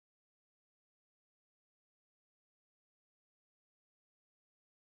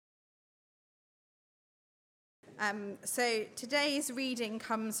So today's reading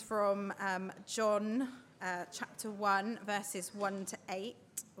comes from John chapter 1, verses 1 to 8,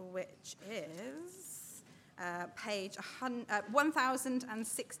 which is page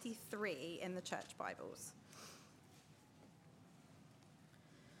 1063 in the church Bibles.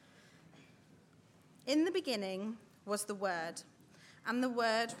 In the beginning was the Word, and the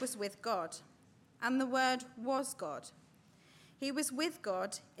Word was with God, and the Word was God. He was with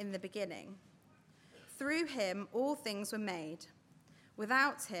God in the beginning. Through him all things were made.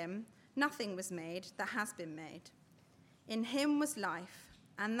 Without him nothing was made that has been made. In him was life,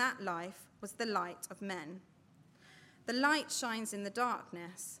 and that life was the light of men. The light shines in the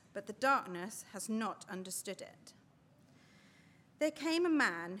darkness, but the darkness has not understood it. There came a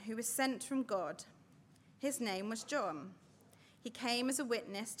man who was sent from God. His name was John. He came as a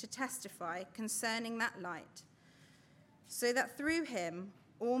witness to testify concerning that light, so that through him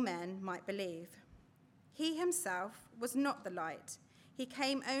all men might believe. He himself was not the light. He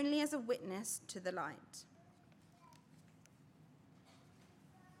came only as a witness to the light.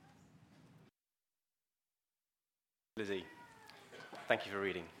 Lizzie, thank you for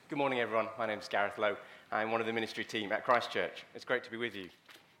reading. Good morning, everyone. My name is Gareth Loh. I'm one of the ministry team at Christchurch. It's great to be with you.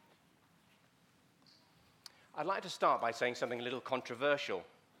 I'd like to start by saying something a little controversial.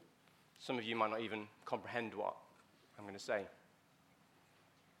 Some of you might not even comprehend what I'm going to say.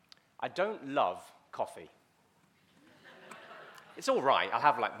 I don't love coffee. It's all right, I'll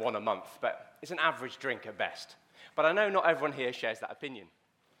have like one a month, but it's an average drink at best. But I know not everyone here shares that opinion.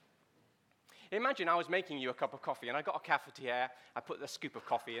 Imagine I was making you a cup of coffee, and I got a cafetiere, I put a scoop of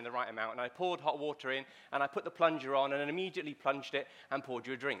coffee in the right amount, and I poured hot water in, and I put the plunger on, and then immediately plunged it and poured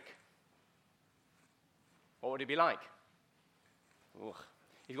you a drink. What would it be like? Ugh.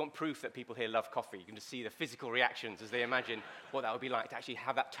 If you want proof that people here love coffee, you can just see the physical reactions as they imagine what that would be like to actually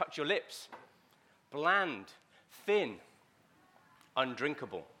have that touch your lips. Bland, thin,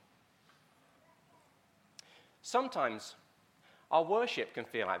 undrinkable. Sometimes our worship can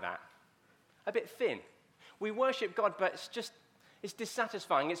feel like that, a bit thin. We worship God, but it's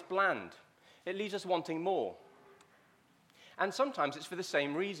dissatisfying, it's bland. It leaves us wanting more. And sometimes it's for the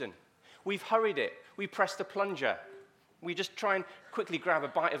same reason. We've hurried it, we press the plunger. We just try and quickly grab a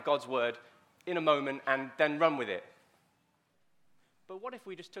bite of God's word in a moment and then run with it. But what if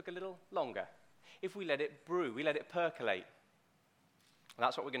we just took a little longer? If we let it brew, we let it percolate. And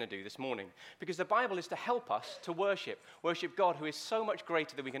that's what we're going to do this morning. Because the Bible is to help us to worship God who is so much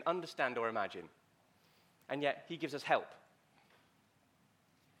greater than we can understand or imagine. And yet, he gives us help.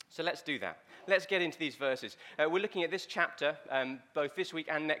 So let's do that. Let's get into these verses. We're looking at this chapter both this week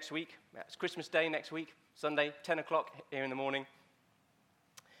and next week. It's Christmas Day next week, Sunday, 10 o'clock here in the morning.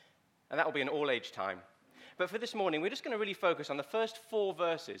 And that will be an all-age time. But for this morning, we're just going to really focus on the first 4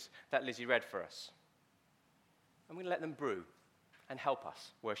 verses that Lizzie read for us. And we're going to let them brew and help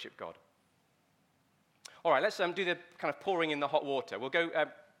us worship God. All right, let's do the kind of pouring in the hot water. We'll go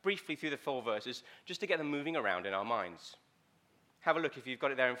briefly through the 4 verses just to get them moving around in our minds. Have a look if you've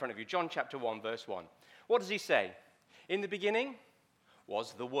got it there in front of you. John chapter 1, verse 1. What does he say? In the beginning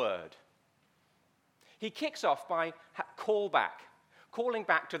was the Word. He kicks off by calling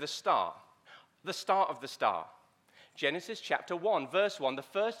back to the start of the start. Genesis chapter 1, verse 1, the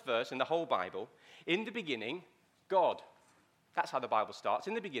first verse in the whole Bible. In the beginning, God. That's how the Bible starts.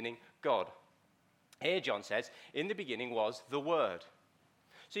 In the beginning, God. Here John says, in the beginning was the Word.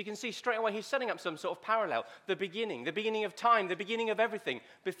 So you can see straight away he's setting up some sort of parallel. The beginning of time, the beginning of everything.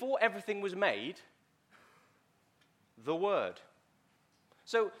 Before everything was made, the Word.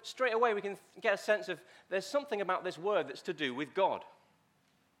 So straight away we can get a sense of there's something about this word that's to do with God.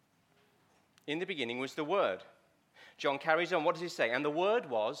 In the beginning was the Word. John carries on. What does he say? And the Word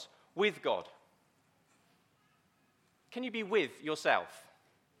was with God. Can you be with yourself?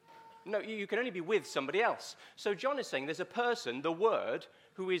 No, you can only be with somebody else. So John is saying there's a person, the Word,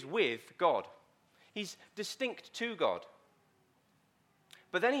 who is with God. He's distinct to God.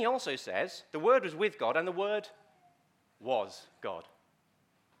 But then he also says the Word was with God and the Word was God.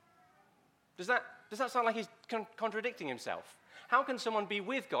 Does that sound like he's contradicting himself? How can someone be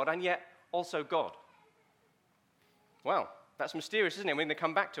with God and yet also God? Well, that's mysterious, isn't it? We're going to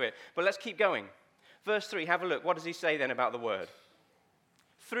come back to it. But let's keep going. Verse 3, have a look. What does he say then about the Word?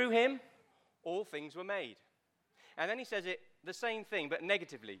 Through him, all things were made. And then he says it the same thing, but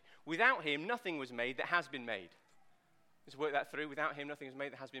negatively. Without him, nothing was made that has been made. Let's work that through. Without him, nothing was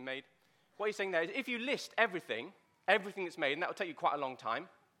made that has been made. What he's saying there is if you list everything that's made, and that will take you quite a long time,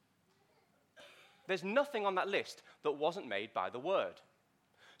 there's nothing on that list that wasn't made by the Word.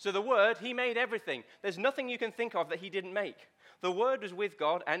 So the Word, he made everything. There's nothing you can think of that he didn't make. The Word was with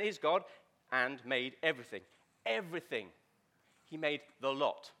God and is God and made everything. everything. He made the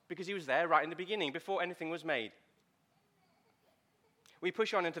lot, because he was there right in the beginning, before anything was made. We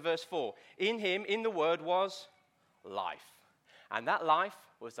push on into verse 4. In him, in the Word, was life. And that life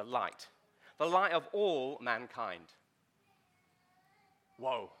was the light of all mankind.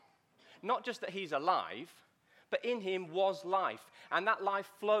 Whoa. Not just that he's alive, but in him was life, and that life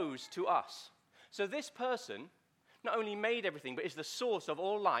flows to us. So this person not only made everything, but is the source of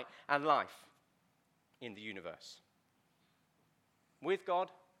all light and life in the universe. With God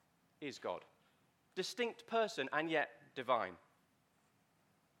is God. Distinct person and yet divine.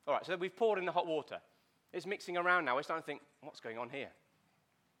 All right, so we've poured in the hot water. It's mixing around now. We're starting to think, what's going on here?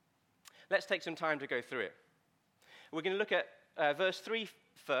 Let's take some time to go through it. We're going to look at verse 3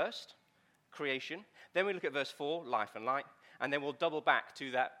 first, creation. Then we look at verse 4, life and light. And then we'll double back to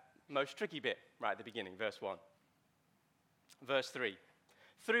that most tricky bit right at the beginning, verse 1. Verse 3.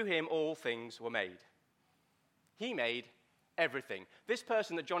 Through him all things were made. He made everything. This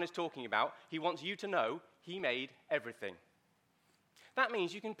person that John is talking about, he wants you to know he made everything. That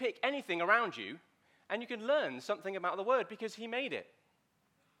means you can pick anything around you and you can learn something about the word because he made it.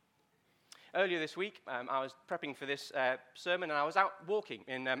 Earlier this week, I was prepping for this sermon and I was out walking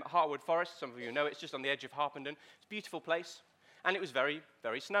in Hartwood Forest. Some of you know it's just on the edge of Harpenden. It's a beautiful place and it was very,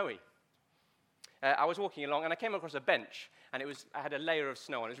 very snowy. I was walking along and I came across a bench and I had a layer of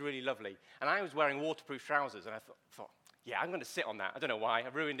snow and it was really lovely. And I was wearing waterproof trousers and I thought, yeah, I'm going to sit on that. I don't know why. I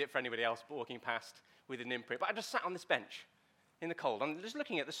ruined it for anybody else walking past with an imprint. But I just sat on this bench in the cold. I'm just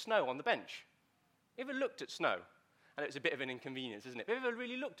looking at the snow on the bench. You ever looked at snow? And it's a bit of an inconvenience, isn't it? Have you ever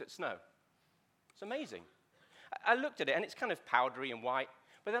really looked at snow? It's amazing. I looked at it and it's kind of powdery and white.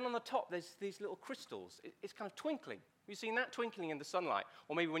 But then on the top, there's these little crystals. It's kind of twinkling. Have you seen that twinkling in the sunlight?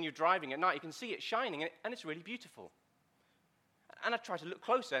 Or maybe when you're driving at night, you can see it shining and it's really beautiful. And I tried to look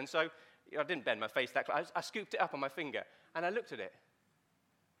closer, and so I didn't bend my face that close. I scooped it up on my finger, and I looked at it.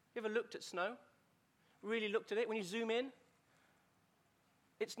 You ever looked at snow? Really looked at it? When you zoom in,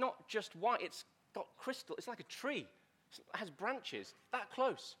 it's not just white. It's got crystal. It's like a tree. It has branches that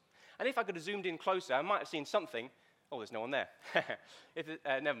close. And if I could have zoomed in closer, I might have seen something. Oh, there's no one there.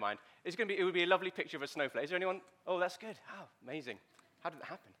 Never mind. It would be a lovely picture of a snowflake. Is there anyone? Oh, that's good. Oh, amazing. How did that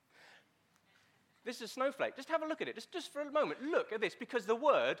happen? This is a snowflake. Just have a look at it. Just for a moment, look at this, because the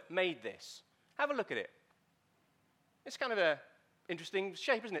Word made this. Have a look at it. It's kind of an interesting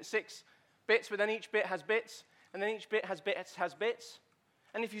shape, isn't it? 6 bits, but then each bit has bits, and then each bit has bits.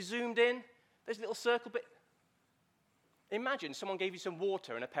 And if you zoomed in, there's a little circle bit. Imagine someone gave you some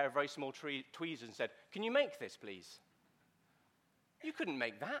water and a pair of very small tweezers and said, can you make this, please? You couldn't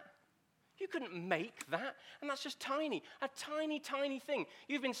make that. You couldn't make that. And that's just tiny, a tiny, tiny thing.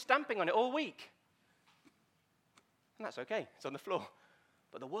 You've been stamping on it all week. And that's okay. It's on the floor.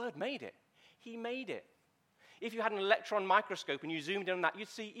 But the Word made it. He made it. If you had an electron microscope and you zoomed in on that, you'd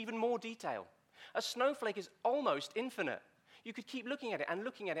see even more detail. A snowflake is almost infinite. You could keep looking at it and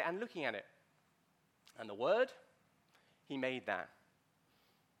looking at it and looking at it. And the Word, He made that.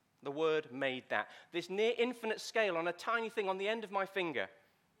 The Word made that. This near infinite scale on a tiny thing on the end of my finger.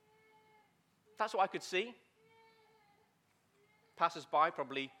 That's what I could see. Passers-by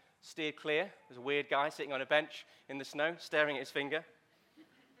probably steered clear. There's a weird guy sitting on a bench in the snow, staring at his finger.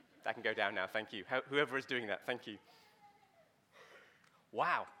 That can go down now, thank you. Whoever is doing that, thank you.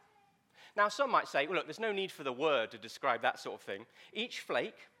 Wow. Now, some might say, well, look, there's no need for the word to describe that sort of thing. Each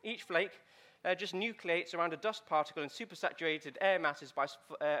flake just nucleates around a dust particle in supersaturated air masses by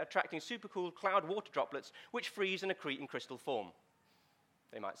attracting supercooled cloud water droplets, which freeze and accrete in crystal form,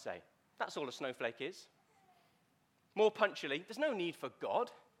 they might say. That's all a snowflake is. More punctually, there's no need for God.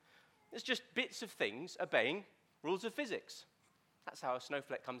 It's just bits of things obeying rules of physics. That's how a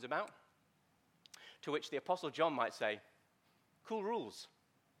snowflake comes about. To which the Apostle John might say, cool rules.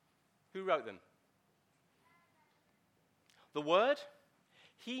 Who wrote them? The Word,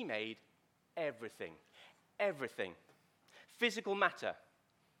 He made everything. Everything. Physical matter,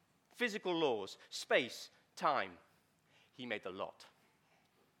 physical laws, space, time. He made the lot.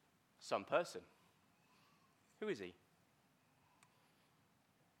 Some person. Who is He?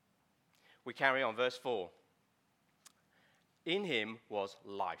 We carry on, verse 4. In Him was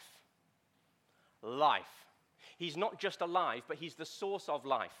life. Life. He's not just alive, but He's the source of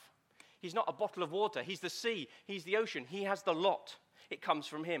life. He's not a bottle of water. He's the sea. He's the ocean. He has the lot. It comes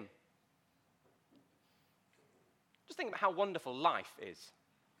from Him. Just think about how wonderful life is.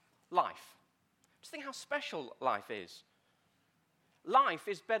 Life. Just think how special life is. Life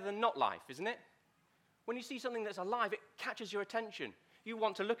is better than not life, isn't it? When you see something that's alive, it catches your attention. You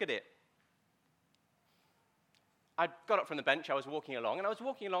want to look at it. I got up from the bench, I was walking along, and I was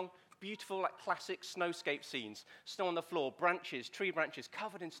walking along beautiful, like classic snowscape scenes. Snow on the floor, branches, tree branches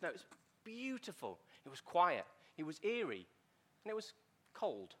covered in snow. It was beautiful. It was quiet. It was eerie. And it was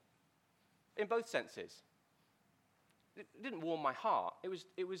cold. In both senses. It didn't warm my heart. It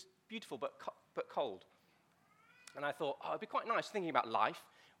was beautiful but cold. And I thought, it'd be quite nice thinking about life.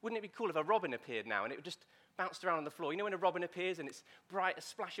 Wouldn't it be cool if a robin appeared now and it would just bounced around on the floor? You know when a robin appears and it's bright, a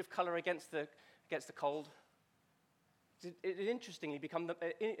splash of colour against the cold? It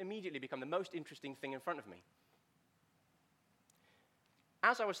immediately become the most interesting thing in front of me.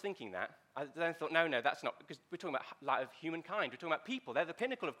 As I was thinking that, I then thought, no, that's not, because we're talking about light of humankind. We're talking about people. They're the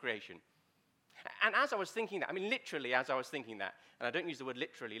pinnacle of creation. And as I was thinking that, literally as I was thinking that, and I don't use the word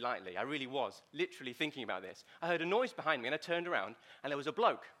literally lightly, I really was literally thinking about this, I heard a noise behind me and I turned around and there was a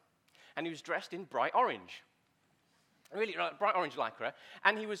bloke. And he was dressed in bright orange. Really bright orange lycra.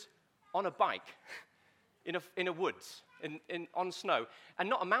 And he was on a bike in a woods, on snow. And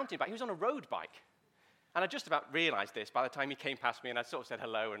not a mountain bike, he was on a road bike. And I just about realized this by the time he came past me and I sort of said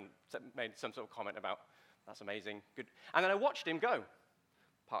hello and made some sort of comment about, that's amazing, good. And then I watched him go,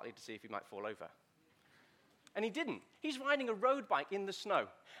 partly to see if he might fall over. And he didn't. He's riding a road bike in the snow.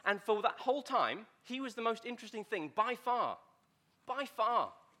 And for that whole time, he was the most interesting thing by far. By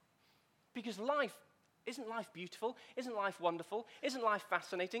far. Because isn't life beautiful? Isn't life wonderful? Isn't life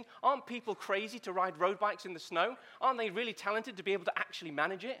fascinating? Aren't people crazy to ride road bikes in the snow? Aren't they really talented to be able to actually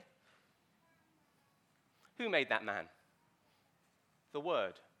manage it? Who made that man? The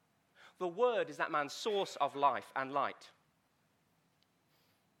Word. The Word is that man's source of life and light.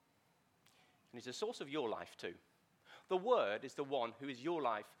 And he's the source of your life too. The Word is the one who is your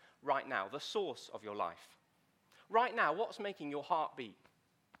life right now, the source of your life. Right now, what's making your heart beat?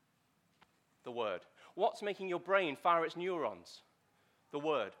 The Word. What's making your brain fire its neurons? The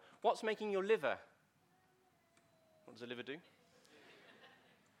Word. What's making your liver? What does the liver do?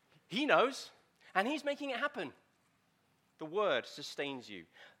 He knows, and he's making it happen. The Word sustains you.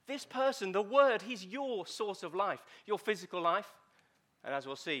 This person, the Word, he's your source of life, your physical life, and as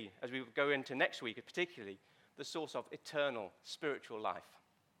we'll see, as we go into next week particularly, the source of eternal spiritual life.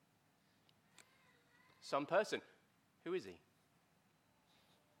 Some person, who is he?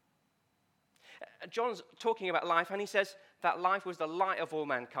 John's talking about life, and he says that life was the light of all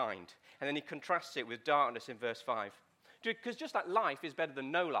mankind. And then he contrasts it with darkness in verse 5. Because just like life is better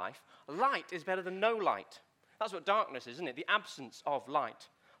than no life, light is better than no light. That's what darkness is, isn't it? The absence of light.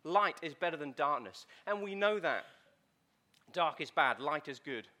 Light is better than darkness. And we know that. Dark is bad, light is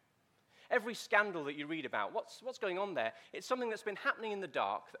good. Every scandal that you read about, what's going on there? It's something that's been happening in the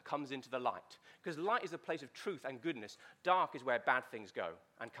dark that comes into the light. Because light is a place of truth and goodness. Dark is where bad things go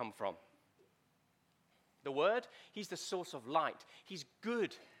and come from. The Word, he's the source of light. He's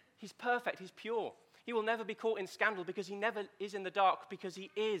good. He's perfect. He's pure. He will never be caught in scandal because he never is in the dark, because he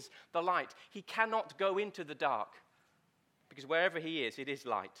is the light. He cannot go into the dark because wherever he is, it is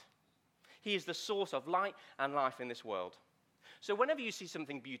light. He is the source of light and life in this world. So whenever you see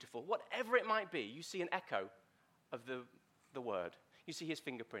something beautiful, whatever it might be, you see an echo of the Word. You see his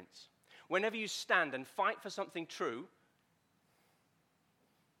fingerprints. Whenever you stand and fight for something true,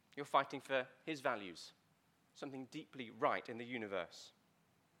 you're fighting for his values, something deeply right in the universe.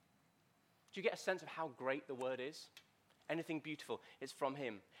 Do you get a sense of how great the Word is? Anything beautiful, it's from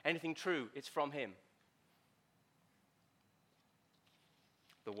him. Anything true, it's from him.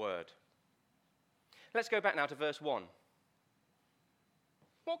 The Word. Let's go back now to verse 1.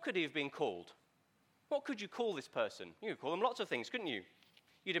 What could he have been called? What could you call this person? You could call them lots of things, couldn't you?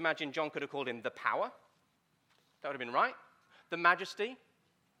 You'd imagine John could have called him the power. That would have been right. The majesty.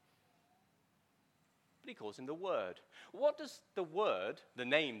 But he calls him the Word. What does the Word, the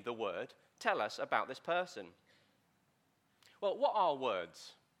name the Word, tell us about this person? Well, what are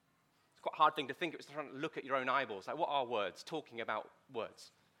words? It's quite a hard thing to think. It's trying to look at your own eyeballs. Like, what are words? Talking about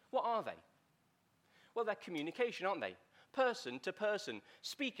words. What are they? Well, they're communication, aren't they? Person to person,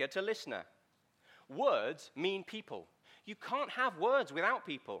 speaker to listener. Words mean people. You can't have words without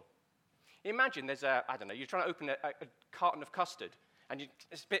people. Imagine there's you're trying to open a carton of custard, and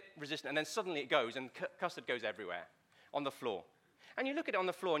it's a bit resistant, and then suddenly it goes, and custard goes everywhere on the floor. And you look at it on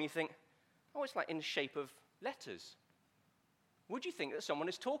the floor, and you think, oh, it's like in the shape of letters. Would you think that someone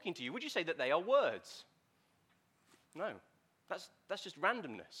is talking to you? Would you say that they are words? No, that's just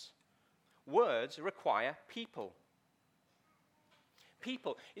randomness. Words require people.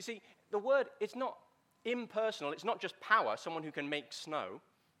 People. You see, the Word, it's not impersonal. It's not just power, someone who can make snow,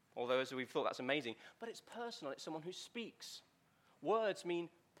 although as we've thought that's amazing, but it's personal. It's someone who speaks. Words mean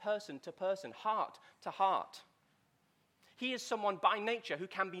person to person, heart to heart. He is someone by nature who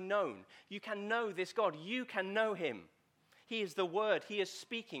can be known. You can know this God. You can know him. He is the Word. He is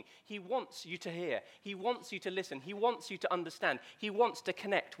speaking. He wants you to hear. He wants you to listen. He wants you to understand. He wants to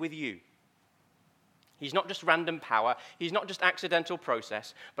connect with you. He's not just random power. He's not just accidental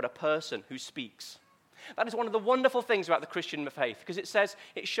process, but a person who speaks. That is one of the wonderful things about the Christian faith, because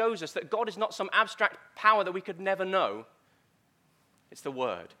it shows us that God is not some abstract power that we could never know. It's the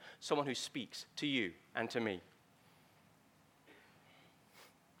Word, someone who speaks to you and to me.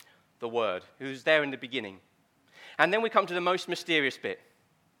 The Word, who's there in the beginning. And then we come to the most mysterious bit.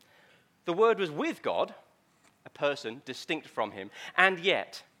 The Word was with God, a person distinct from him, and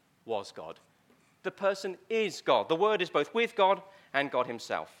yet was God. The person is God. The Word is both with God and God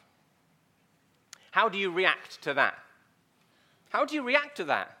himself. How do you react to that? How do you react to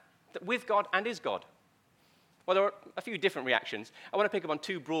that with God and is God? Well, there are a few different reactions. I want to pick up on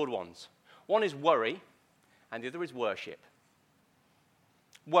two broad ones. One is worry, and the other is worship.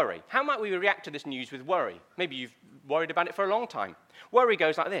 Worry. How might we react to this news with worry? Maybe you've worried about it for a long time. Worry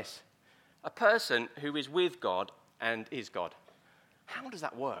goes like this. A person who is with God and is God. How does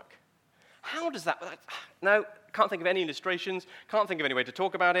that work? How does that... No, can't think of any illustrations, can't think of any way to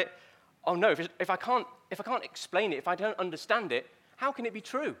talk about it. Oh no, if I can't explain it, if I don't understand it, how can it be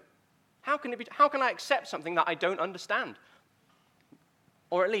true? How can I accept something that I don't understand?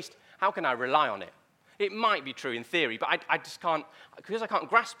 Or at least, how can I rely on it? It might be true in theory, but I just can't, because I can't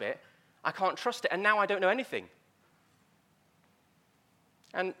grasp it, I can't trust it, and now I don't know anything.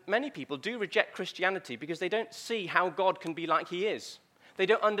 And many people do reject Christianity because they don't see how God can be like he is. They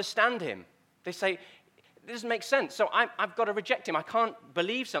don't understand him. They say, it doesn't make sense, so I've got to reject him. I can't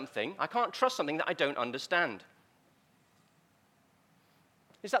believe something, I can't trust something that I don't understand.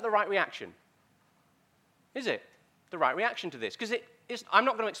 Is that the right reaction? Is it the right reaction to this? Because I'm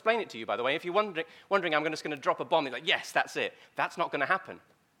not going to explain it to you, by the way. If you're wondering I'm just going to drop a bomb, you're like, yes, that's it. That's not going to happen.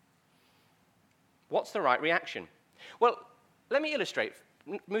 What's the right reaction? Well, let me illustrate,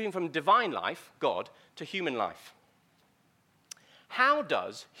 moving from divine life, God, to human life. How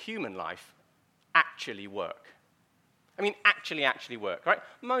does human life actually work? I mean, actually work, right?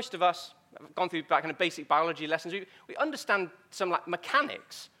 Most of us have gone through kind of basic biology lessons. We understand some like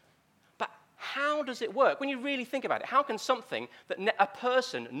mechanics, but how does it work? When you really think about it, how can something that a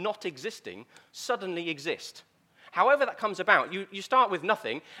person not existing suddenly exist? However that comes about, you start with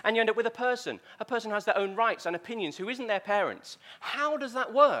nothing and you end up with a person who has their own rights and opinions, who isn't their parents. How does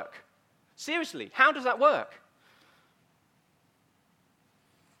that work? Seriously, how does that work?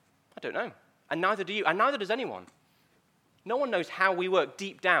 I don't know. And neither do you, and neither does anyone. No one knows how we work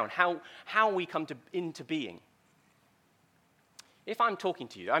deep down, how we come into being. If I'm talking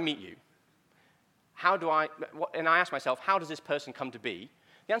to you, I meet you, and I ask myself, how does this person come to be?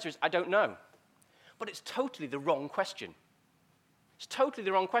 The answer is, I don't know. But it's totally the wrong question. It's totally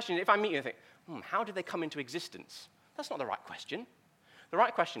the wrong question. If I meet you and think, how did they come into existence? That's not the right question. The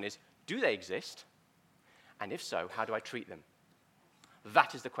right question is, do they exist? And if so, how do I treat them?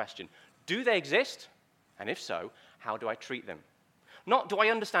 That is the question. Do they exist? And if so, how do I treat them? Not do I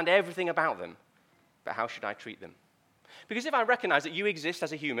understand everything about them, but how should I treat them? Because if I recognize that you exist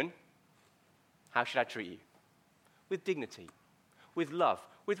as a human, how should I treat you? With dignity, with love,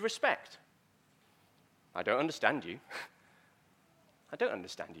 with respect. I don't understand you. I don't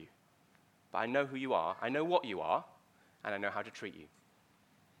understand you. But I know who you are, I know what you are, and I know how to treat you.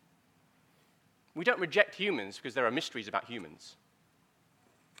 We don't reject humans because there are mysteries about humans.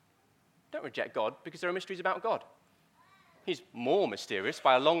 Don't reject God because there are mysteries about God. He's more mysterious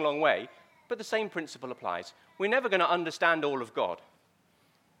by a long, long way, but the same principle applies. We're never going to understand all of God.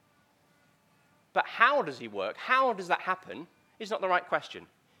 But how does he work? How does that happen is not the right question.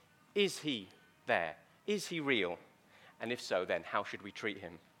 Is he there? Is he real? And if so, then how should we treat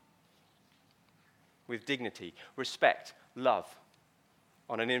him? With dignity, respect, love,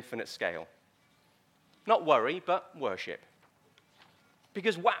 on an infinite scale. Not worry, but worship.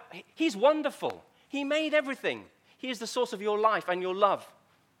 Because wow, he's wonderful. He made everything. He is the source of your life and your love.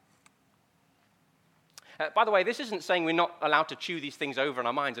 By the way, this isn't saying we're not allowed to chew these things over in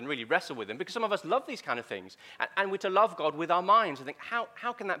our minds and really wrestle with them, because some of us love these kind of things. And we're to love God with our minds and think,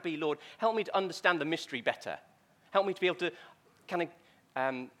 how can that be, Lord? Help me to understand the mystery better. Help me to be able to kind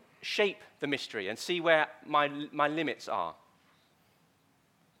of shape the mystery and see where my limits are.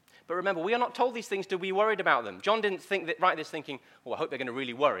 But remember, we are not told these things to be worried about them. John didn't write this thinking, I hope they're going to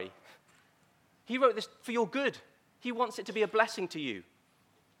really worry. He wrote this for your good. He wants it to be a blessing to you.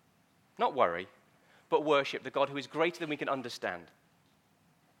 Not worry, but worship the God who is greater than we can understand.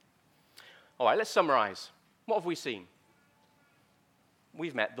 All right, let's summarize. What have we seen?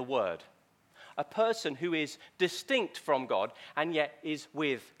 We've met the Word, a person who is distinct from God and yet is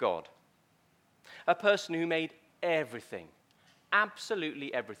with God, a person who made everything,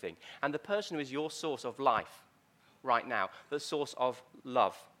 Absolutely everything. And the person who is your source of life right now, the source of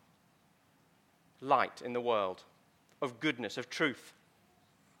love, light in the world, of goodness, of truth.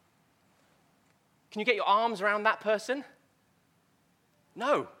 Can you get your arms around that person?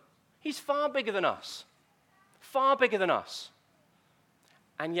 No. He's far bigger than us. Far bigger than us.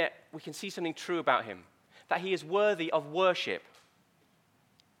 And yet we can see something true about him, that he is worthy of worship.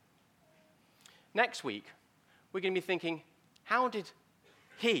 Next week, we're going to be thinking, how did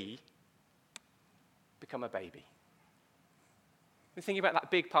he become a baby? We're thinking about that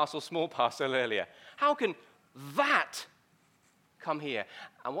big parcel, small parcel earlier. How can that come here?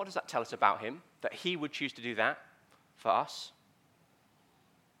 And what does that tell us about him, that he would choose to do that for us?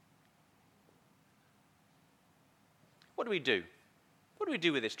 What do we do? What do we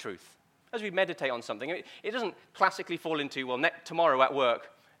do with this truth? As we meditate on something, it doesn't classically fall into, well, tomorrow at work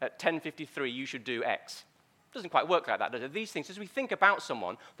at 10:53 you should do X. It doesn't quite work like that, does it? These things, as we think about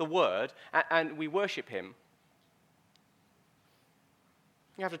someone, the Word, and we worship him,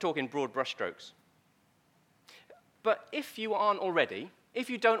 you have to talk in broad brushstrokes. But if you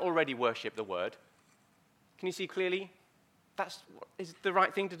don't already worship the Word, can you see clearly that is the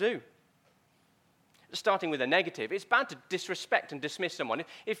right thing to do? Starting with a negative, it's bad to disrespect and dismiss someone.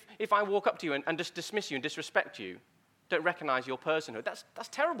 If I walk up to you and just dismiss you and disrespect you, don't recognize your personhood, that's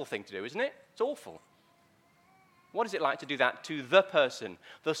a terrible thing to do, isn't it? It's awful. What is it like to do that to the person,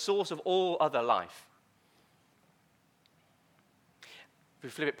 the source of all other life? If we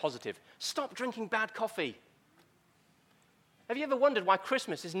flip it positive, stop drinking bad coffee. Have you ever wondered why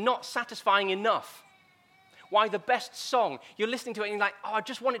Christmas is not satisfying enough? Why the best song, you're listening to it and you're like, oh, I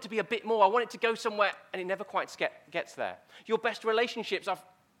just want it to be a bit more. I want it to go somewhere, and it never quite gets there. Your best relationships are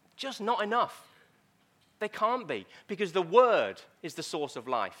just not enough. They can't be, because the Word is the source of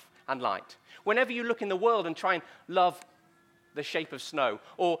life and light. Whenever you look in the world and try and love the shape of snow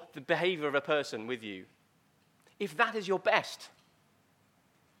or the behavior of a person with you, if that is your best,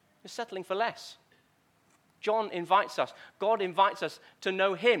 you're settling for less. God invites us to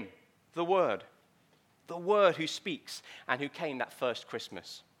know him, the Word who speaks and who came that first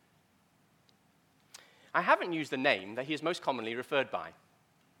Christmas. I haven't used the name that he is most commonly referred by,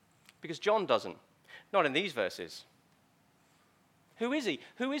 because John doesn't, not in these verses. Who is he?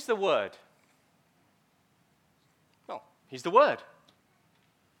 Who is the Word? Well, he's the Word.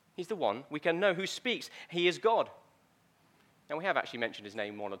 He's the one we can know who speaks. He is God. And we have actually mentioned his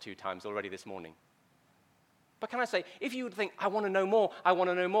name 1 or 2 times already this morning. But can I say, if you would think, I want to know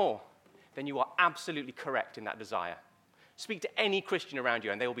more, then you are absolutely correct in that desire. Speak to any Christian around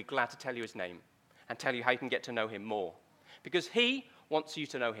you, and they will be glad to tell you his name and tell you how you can get to know him more. Because he wants you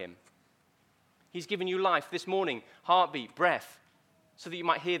to know him. He's given you life this morning, heartbeat, breath, so that you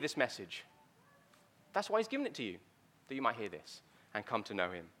might hear this message. That's why he's given it to you, that you might hear this and come to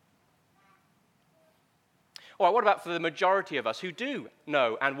know him. All right, what about for the majority of us who do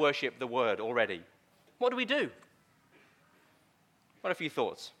know and worship the Word already? What do we do? What are a few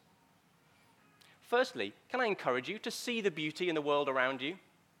thoughts? Firstly, can I encourage you to see the beauty in the world around you?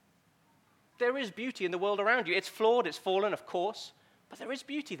 There is beauty in the world around you. It's flawed, it's fallen, of course, but there is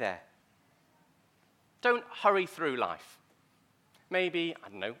beauty there. Don't hurry through life. Maybe, I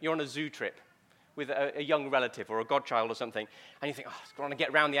don't know, you're on a zoo trip with a young relative or a godchild or something, and you think, oh, I want to get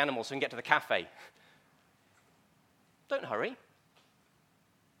around the animals so I can get to the cafe. Don't hurry.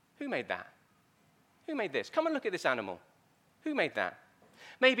 Who made that? Who made this? Come and look at this animal. Who made that?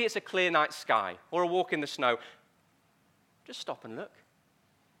 Maybe it's a clear night sky or a walk in the snow. Just stop and look.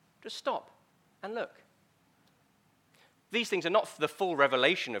 Just stop and look. These things are not the full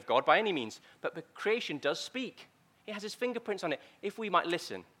revelation of God by any means, but the creation does speak. It has his fingerprints on it, if we might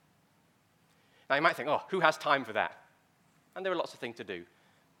listen. Now you might think, oh, who has time for that? And there are lots of things to do.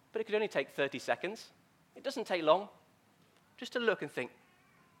 But it could only take 30 seconds. It doesn't take long. Just to look and think,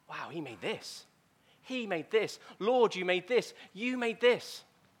 wow, he made this. He made this. Lord, you made this. You made this.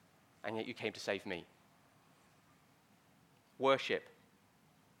 And yet you came to save me. Worship.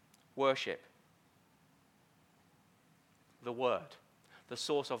 Worship. The Word, the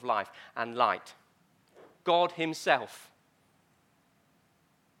source of life and light. God himself.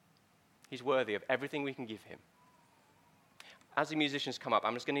 He's worthy of everything we can give him. As the musicians come up,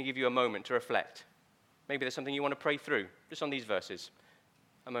 I'm just going to give you a moment to reflect. Maybe there's something you want to pray through, just on these verses.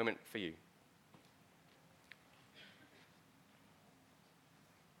 A moment for you.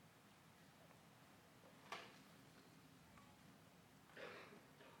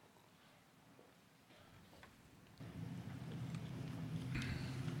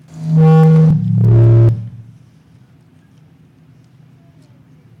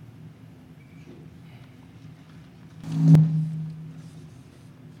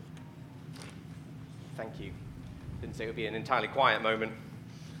 so it would be an entirely quiet moment.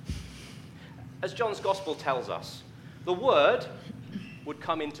 As John's Gospel tells us, the Word would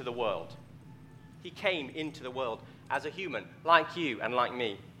come into the world. He came into the world as a human, like you and like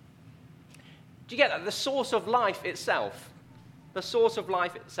me. Do you get that? The source of life itself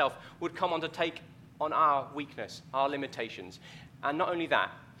would come on to take on our weakness, our limitations. And not only that,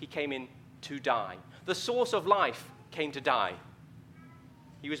 he came in to die. The source of life came to die.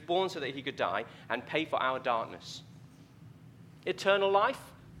 He was born so that he could die and pay for our darkness. Eternal life,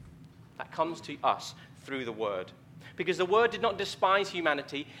 that comes to us through the Word. Because the Word did not despise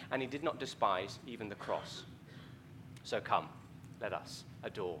humanity, and he did not despise even the cross. So come, let us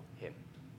adore him.